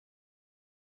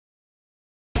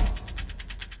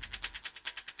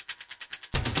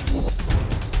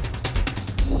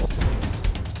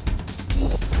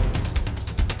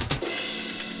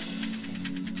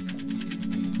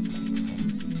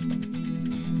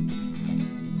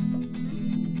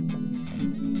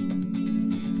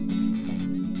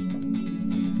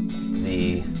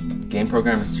game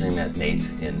programming stream at NAIT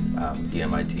in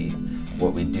DMIT.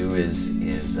 What we do is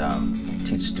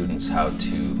teach students how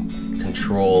to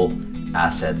control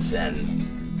assets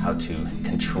and how to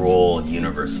control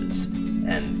universes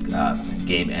and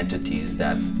game entities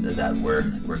that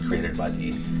were created by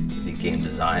the game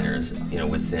designers,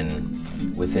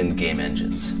 within game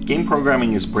engines. Game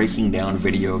programming is breaking down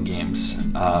video games,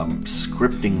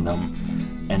 scripting them,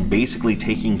 and basically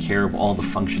taking care of all the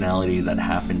functionality that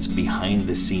happens behind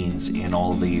the scenes in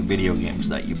all the video games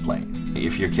that you play.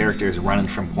 If your character is running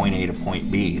from point A to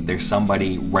point B, there's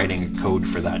somebody writing code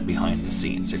for that behind the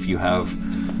scenes. If you have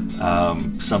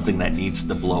something that needs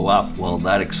to blow up, well,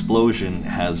 that explosion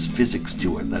has physics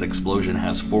to it, that explosion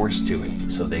has force to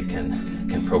it. So they can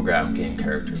program game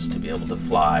characters to be able to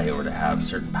fly or to have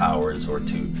certain powers or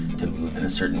to move in a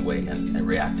certain way and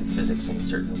react to physics in a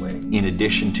certain way. In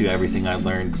addition to everything I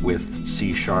learned with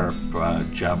C#,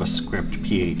 JavaScript,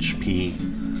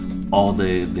 PHP, all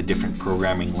the different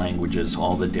programming languages,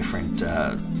 all the different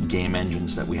game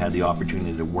engines that we had the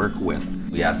opportunity to work with.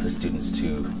 We asked the students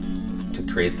to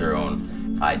create their own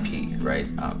IP, right?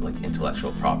 Like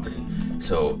intellectual property.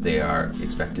 So they are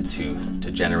expected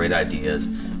to generate ideas,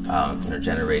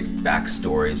 generate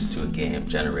backstories to a game,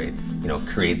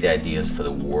 create the ideas for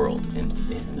the world in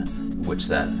which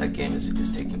that game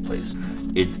is taking place.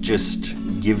 It just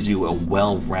gives you a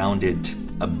well-rounded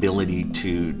ability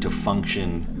to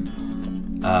function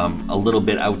a little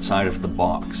bit outside of the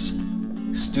box.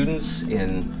 Students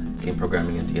in game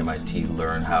programming and DMIT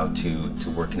learn how to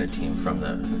work in a team from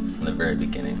the very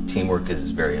beginning. Teamwork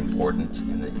is very important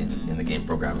in the game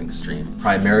programming stream.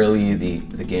 Primarily,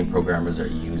 the game programmers are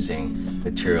using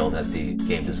material that the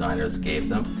game designers gave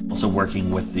them. Also working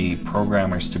with the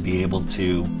programmers to be able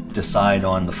to decide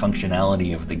on the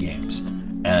functionality of the games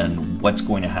and what's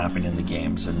going to happen in the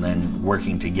games, and then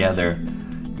working together,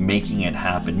 making it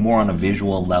happen more on a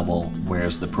visual level,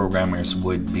 whereas the programmers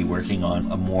would be working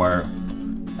on a more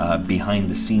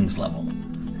behind-the-scenes level.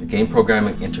 Game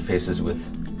programming interfaces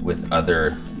with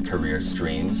other career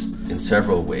streams in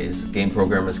several ways. Game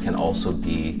programmers can also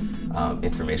be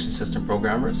information system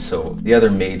programmers. So the other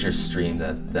major stream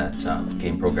that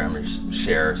game programmers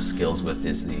share skills with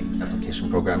is the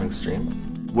application programming stream.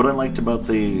 What I liked about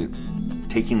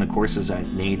taking the courses at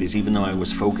NAIT is, even though I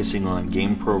was focusing on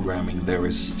game programming, there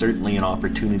was certainly an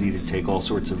opportunity to take all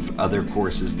sorts of other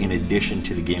courses in addition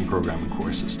to the game programming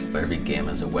courses. Every game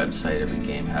has a website, every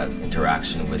game has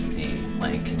interaction with the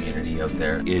playing community out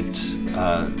there. It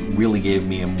really gave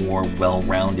me a more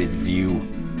well-rounded view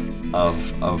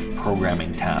of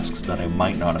programming tasks that I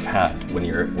might not have had. When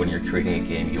you're creating a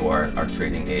game, you are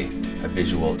creating a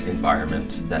visual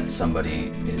environment that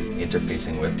somebody is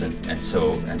interfacing with, and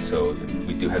so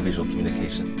we do have visual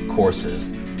communication courses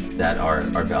that are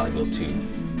valuable to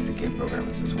game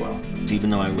programmers as well. Even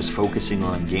though I was focusing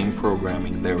on game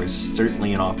programming, there was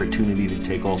certainly an opportunity to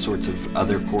take all sorts of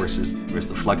other courses. There's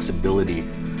the flexibility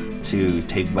to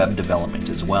take web development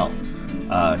as well,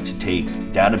 to take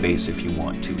database if you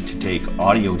want to take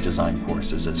audio design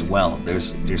courses as well.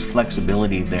 There's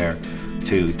flexibility there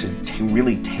to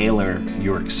really tailor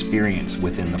your experience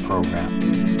within the program.